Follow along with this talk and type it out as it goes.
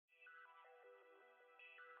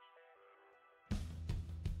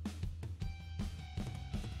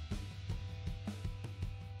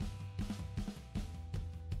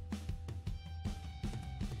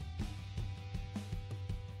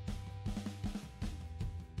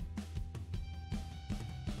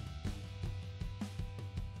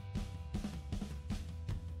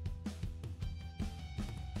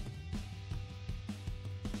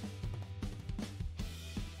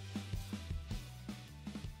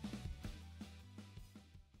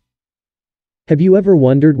Have you ever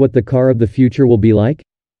wondered what the car of the future will be like?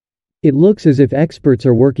 It looks as if experts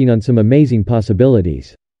are working on some amazing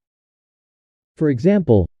possibilities. For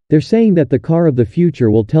example, they're saying that the car of the future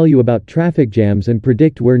will tell you about traffic jams and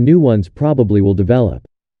predict where new ones probably will develop.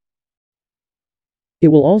 It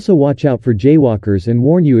will also watch out for jaywalkers and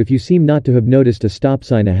warn you if you seem not to have noticed a stop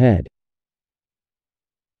sign ahead.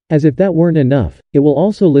 As if that weren't enough, it will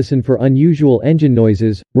also listen for unusual engine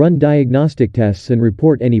noises, run diagnostic tests and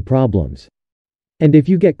report any problems. And if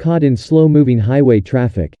you get caught in slow-moving highway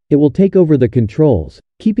traffic, it will take over the controls,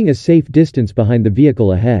 keeping a safe distance behind the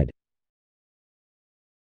vehicle ahead.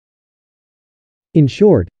 In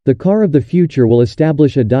short, the car of the future will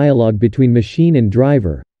establish a dialogue between machine and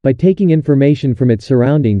driver, by taking information from its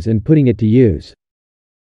surroundings and putting it to use.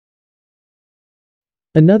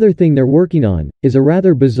 Another thing they're working on is a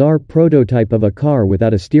rather bizarre prototype of a car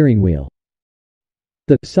without a steering wheel.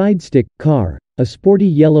 The side stick car, a sporty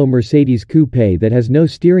yellow Mercedes coupe that has no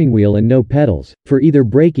steering wheel and no pedals, for either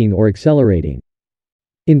braking or accelerating.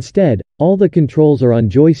 Instead, all the controls are on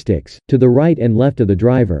joysticks, to the right and left of the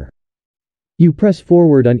driver. You press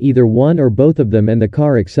forward on either one or both of them and the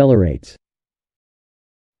car accelerates.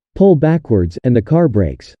 Pull backwards and the car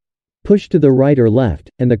brakes. Push to the right or left,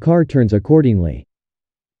 and the car turns accordingly.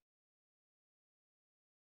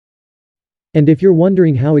 And if you're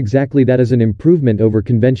wondering how exactly that is an improvement over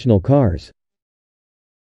conventional cars,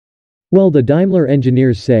 well, the Daimler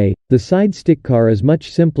engineers say, the side-stick car is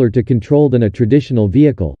much simpler to control than a traditional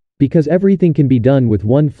vehicle, because everything can be done with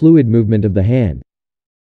one fluid movement of the hand.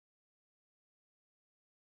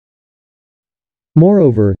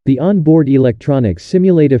 Moreover, the onboard electronics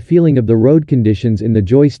simulate a feeling of the road conditions in the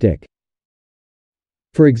joystick.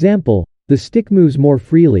 For example, the stick moves more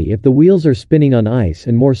freely if the wheels are spinning on ice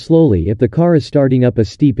and more slowly if the car is starting up a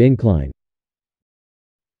steep incline.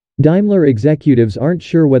 Daimler executives aren't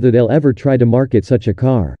sure whether they'll ever try to market such a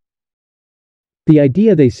car. The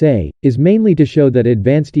idea, they say, is mainly to show that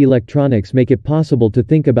advanced electronics make it possible to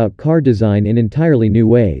think about car design in entirely new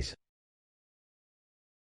ways.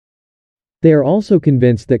 They are also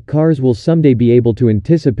convinced that cars will someday be able to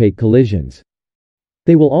anticipate collisions.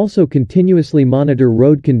 They will also continuously monitor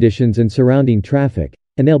road conditions and surrounding traffic,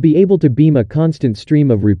 and they'll be able to beam a constant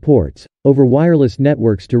stream of reports over wireless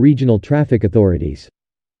networks to regional traffic authorities.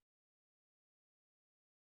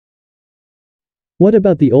 What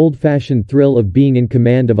about the old-fashioned thrill of being in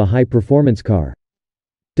command of a high-performance car?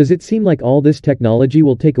 Does it seem like all this technology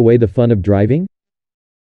will take away the fun of driving?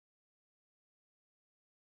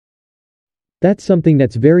 That's something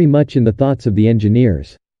that's very much in the thoughts of the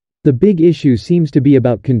engineers. The big issue seems to be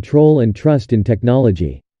about control and trust in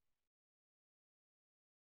technology.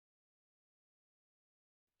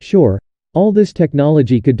 Sure, all this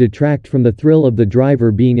technology could detract from the thrill of the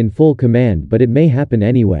driver being in full command, but it may happen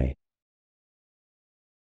anyway.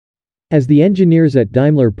 As the engineers at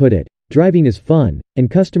Daimler put it, driving is fun,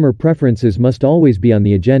 and customer preferences must always be on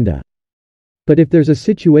the agenda. But if there's a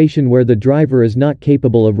situation where the driver is not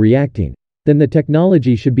capable of reacting, then the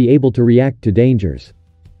technology should be able to react to dangers.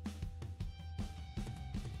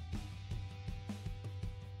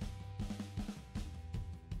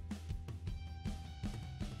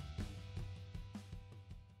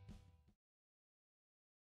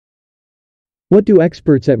 What do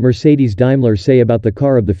experts at Mercedes-Daimler say about the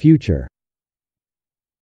car of the future?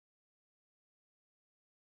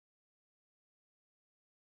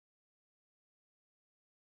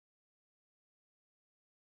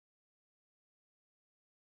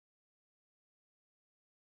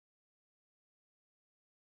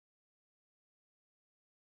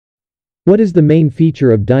 What is the main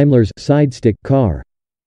feature of Daimler's side-stick car?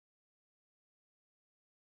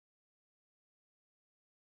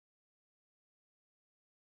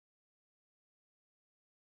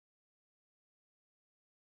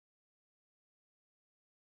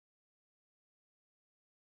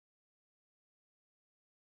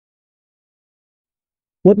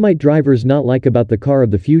 What might drivers not like about the car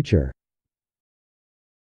of the future?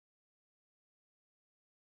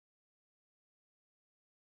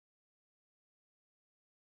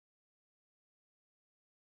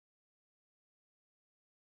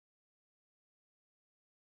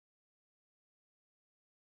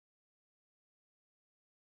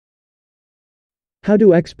 How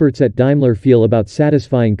do experts at Daimler feel about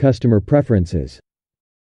satisfying customer preferences?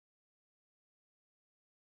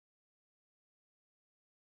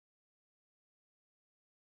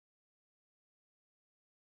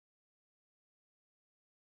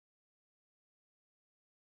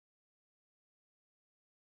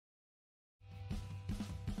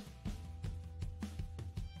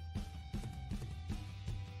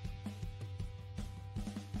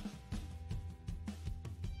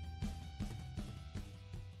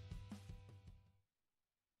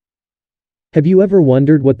 Have you ever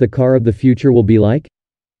wondered what the car of the future will be like?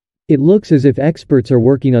 It looks as if experts are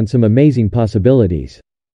working on some amazing possibilities.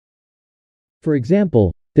 For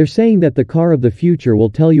example, they're saying that the car of the future will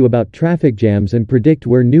tell you about traffic jams and predict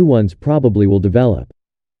where new ones probably will develop.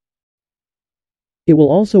 It will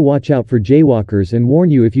also watch out for jaywalkers and warn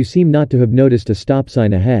you if you seem not to have noticed a stop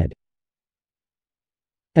sign ahead.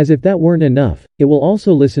 As if that weren't enough, it will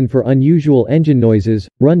also listen for unusual engine noises,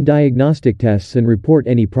 run diagnostic tests and report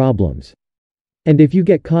any problems. And if you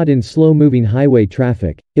get caught in slow-moving highway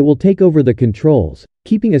traffic, it will take over the controls,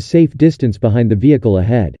 keeping a safe distance behind the vehicle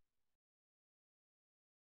ahead.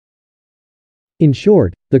 In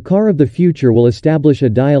short, the car of the future will establish a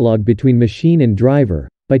dialogue between machine and driver,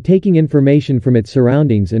 by taking information from its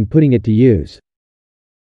surroundings and putting it to use.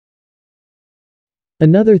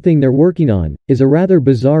 Another thing they're working on is a rather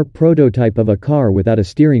bizarre prototype of a car without a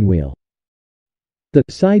steering wheel. The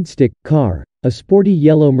side stick car, a sporty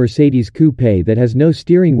yellow Mercedes coupe that has no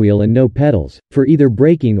steering wheel and no pedals, for either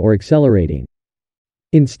braking or accelerating.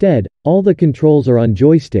 Instead, all the controls are on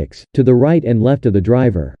joysticks, to the right and left of the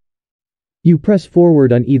driver. You press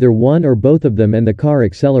forward on either one or both of them and the car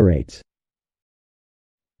accelerates.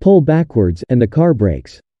 Pull backwards and the car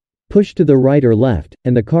brakes. Push to the right or left,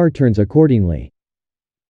 and the car turns accordingly.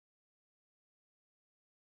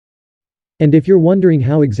 And if you're wondering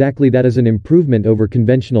how exactly that is an improvement over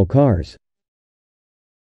conventional cars,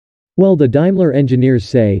 well, the Daimler engineers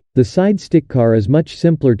say, the side-stick car is much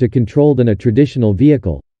simpler to control than a traditional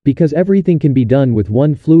vehicle, because everything can be done with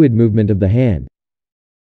one fluid movement of the hand.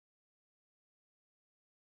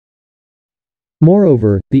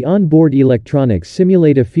 Moreover, the onboard electronics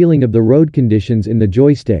simulate a feeling of the road conditions in the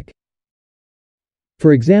joystick.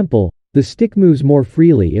 For example, the stick moves more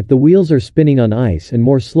freely if the wheels are spinning on ice and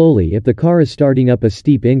more slowly if the car is starting up a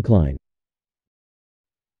steep incline.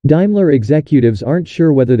 Daimler executives aren't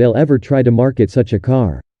sure whether they'll ever try to market such a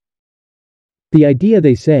car. The idea,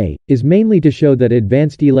 they say, is mainly to show that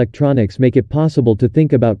advanced electronics make it possible to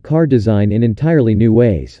think about car design in entirely new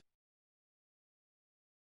ways.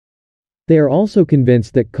 They are also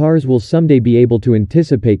convinced that cars will someday be able to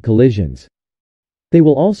anticipate collisions. They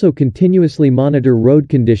will also continuously monitor road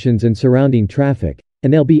conditions and surrounding traffic,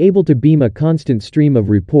 and they'll be able to beam a constant stream of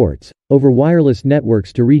reports over wireless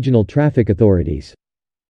networks to regional traffic authorities.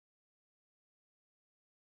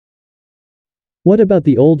 What about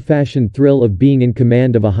the old-fashioned thrill of being in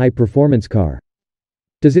command of a high-performance car?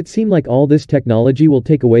 Does it seem like all this technology will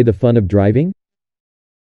take away the fun of driving?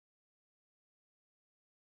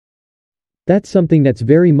 That's something that's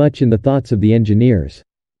very much in the thoughts of the engineers.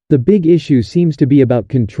 The big issue seems to be about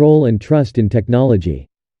control and trust in technology.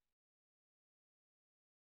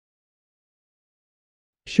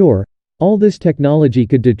 Sure, all this technology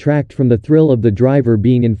could detract from the thrill of the driver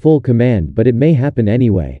being in full command, but it may happen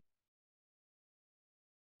anyway.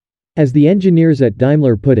 As the engineers at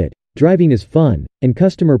Daimler put it, driving is fun, and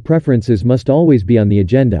customer preferences must always be on the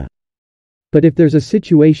agenda. But if there's a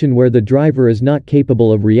situation where the driver is not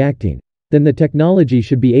capable of reacting, then the technology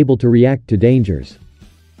should be able to react to dangers.